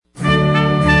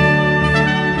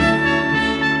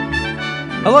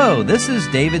Hello, this is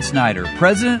David Snyder,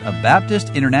 President of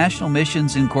Baptist International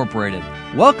Missions Incorporated,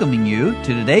 welcoming you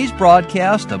to today's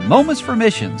broadcast of Moments for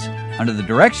Missions under the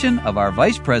direction of our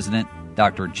Vice President,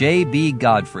 Dr. J.B.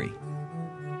 Godfrey.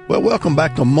 Well, welcome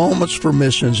back to Moments for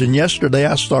Missions. And yesterday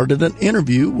I started an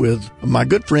interview with my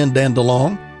good friend Dan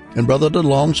DeLong. And Brother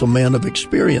DeLong's a man of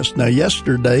experience. Now,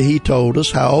 yesterday he told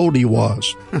us how old he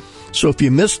was. So if you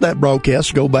missed that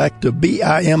broadcast, go back to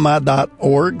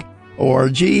bimi.org,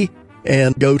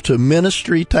 and go to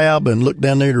Ministry tab and look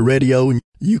down there to radio, and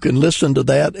you can listen to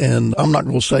that. And I'm not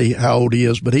going to say how old he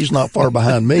is, but he's not far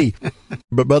behind me.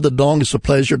 But Brother DeLong, it's a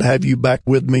pleasure to have you back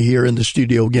with me here in the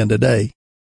studio again today.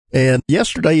 And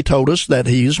yesterday he told us that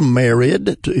he's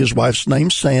married to his wife's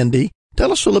name, Sandy.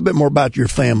 Tell us a little bit more about your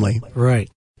family. Right.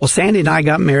 Well, Sandy and I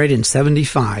got married in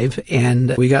 75,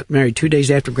 and we got married 2 days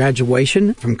after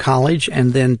graduation from college,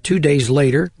 and then 2 days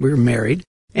later, we were married.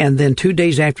 And then 2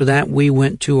 days after that, we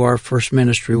went to our first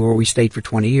ministry where we stayed for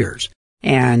 20 years.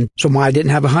 And so why I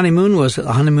didn't have a honeymoon was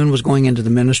the honeymoon was going into the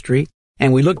ministry.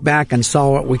 And we looked back and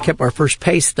saw we kept our first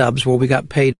pay stubs where we got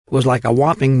paid was like a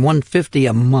whopping $150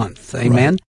 a month.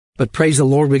 Amen. Right. But praise the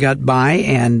Lord, we got by,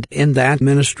 and in that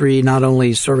ministry, not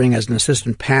only serving as an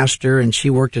assistant pastor, and she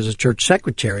worked as a church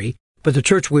secretary, but the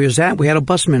church we was at, we had a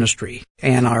bus ministry.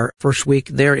 And our first week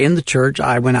there in the church,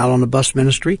 I went out on a bus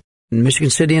ministry in Michigan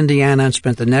City, Indiana, and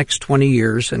spent the next 20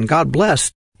 years, and God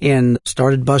blessed, and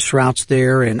started bus routes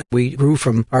there, and we grew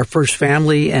from our first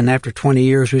family, and after 20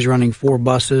 years, we was running 4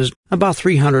 buses, about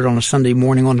 300 on a Sunday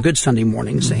morning, on good Sunday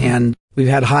mornings, and we've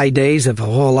had high days of a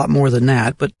whole lot more than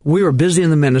that, but we were busy in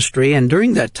the ministry, and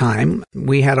during that time,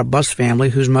 we had a bus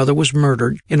family whose mother was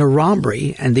murdered in a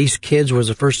robbery, and these kids was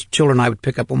the first children I would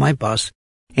pick up on my bus,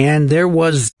 and there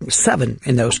was 7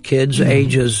 in those kids,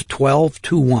 ages 12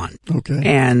 to 1. Okay.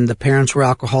 And the parents were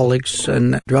alcoholics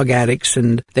and drug addicts,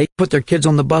 and they put their kids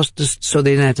on the bus just so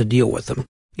they didn't have to deal with them.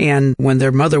 And when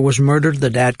their mother was murdered, the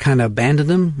dad kind of abandoned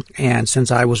them, and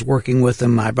since I was working with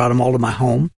them, I brought them all to my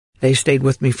home. They stayed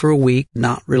with me for a week.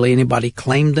 Not really anybody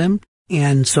claimed them.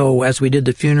 And so as we did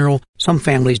the funeral, some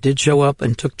families did show up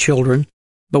and took children.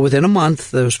 But within a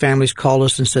month, those families called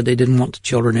us and said they didn't want the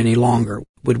children any longer.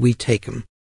 Would we take them?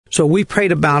 So we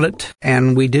prayed about it,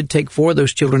 and we did take 4 of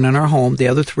those children in our home. The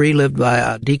other 3 lived by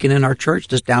a deacon in our church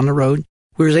just down the road.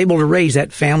 We were able to raise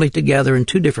that family together in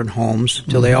 2 different homes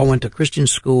till they all went to Christian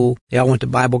school. They all went to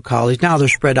Bible college. Now they're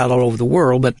spread out all over the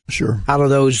world, but out of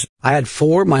those, I had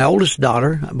 4. My oldest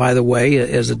daughter, by the way,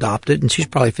 is adopted, and she's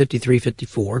probably 53,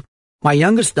 54. My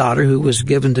youngest daughter, who was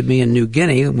given to me in New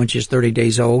Guinea when she's 30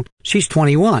 days old, she's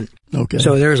 21. Okay.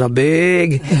 So there's a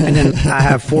big, and then I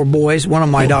have 4 boys. One of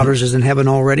my daughters is in heaven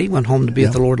already, went home to be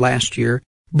with the Lord last year.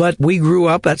 But we grew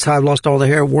up, that's how I've lost all the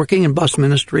hair, working in bus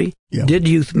ministry, did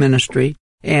youth ministry.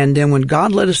 And then when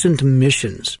God led us into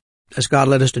missions, as God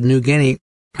led us to New Guinea,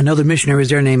 another missionary was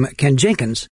there named Ken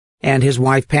Jenkins, and his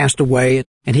wife passed away,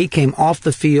 and he came off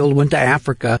the field, went to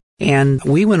Africa, and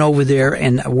we went over there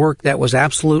and work that was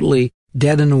absolutely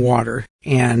dead in the water.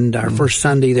 And our first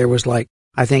Sunday, there was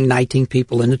I think 19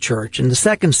 people in the church. And the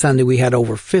second Sunday, we had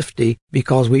over 50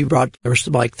 because there was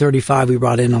 35 we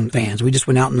brought in on vans. We just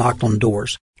went out and knocked on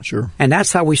doors. Sure. And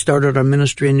that's how we started our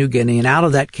ministry in New Guinea. And out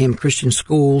of that came Christian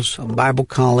schools, a Bible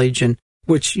college, and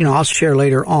which, I'll share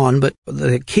later on. But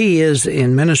the key is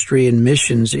in ministry and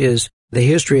missions is the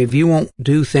history of you won't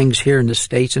do things here in the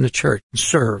States in the church,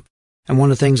 serve. And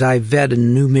one of the things I vet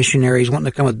in new missionaries wanting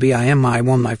to come with BIMI,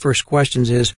 one of my first questions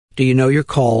is, do you know you're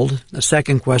called? The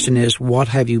second question is, what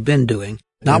have you been doing?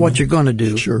 Not what you're going to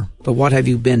do, but what have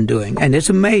you been doing? And it's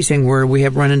amazing where we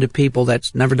have run into people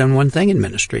that's never done one thing in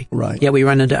ministry. Right. Yet we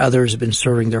run into others who have been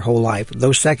serving their whole life.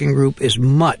 Those second group is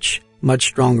much, much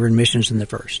stronger in missions than the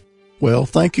first. Well,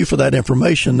 thank you for that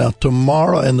information. Now,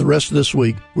 tomorrow and the rest of this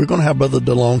week, we're going to have Brother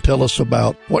DeLong tell us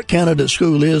about what Candidate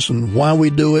School is and why we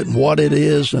do it and what it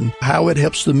is and how it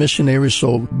helps the missionaries.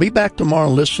 So be back tomorrow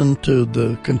and listen to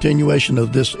the continuation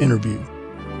of this interview.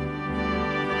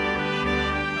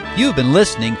 You've been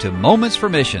listening to Moments for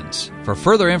Missions. For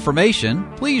further information,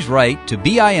 please write to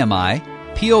BIMI,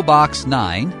 P.O. Box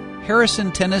 9,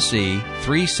 Harrison, Tennessee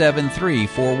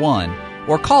 37341,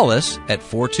 or call us at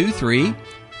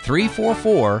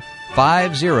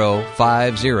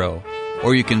 423-344-5050.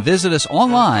 Or you can visit us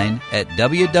online at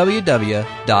www.bimi.org.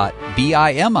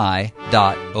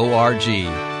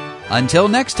 Until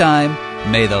next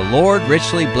time, may the Lord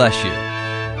richly bless you.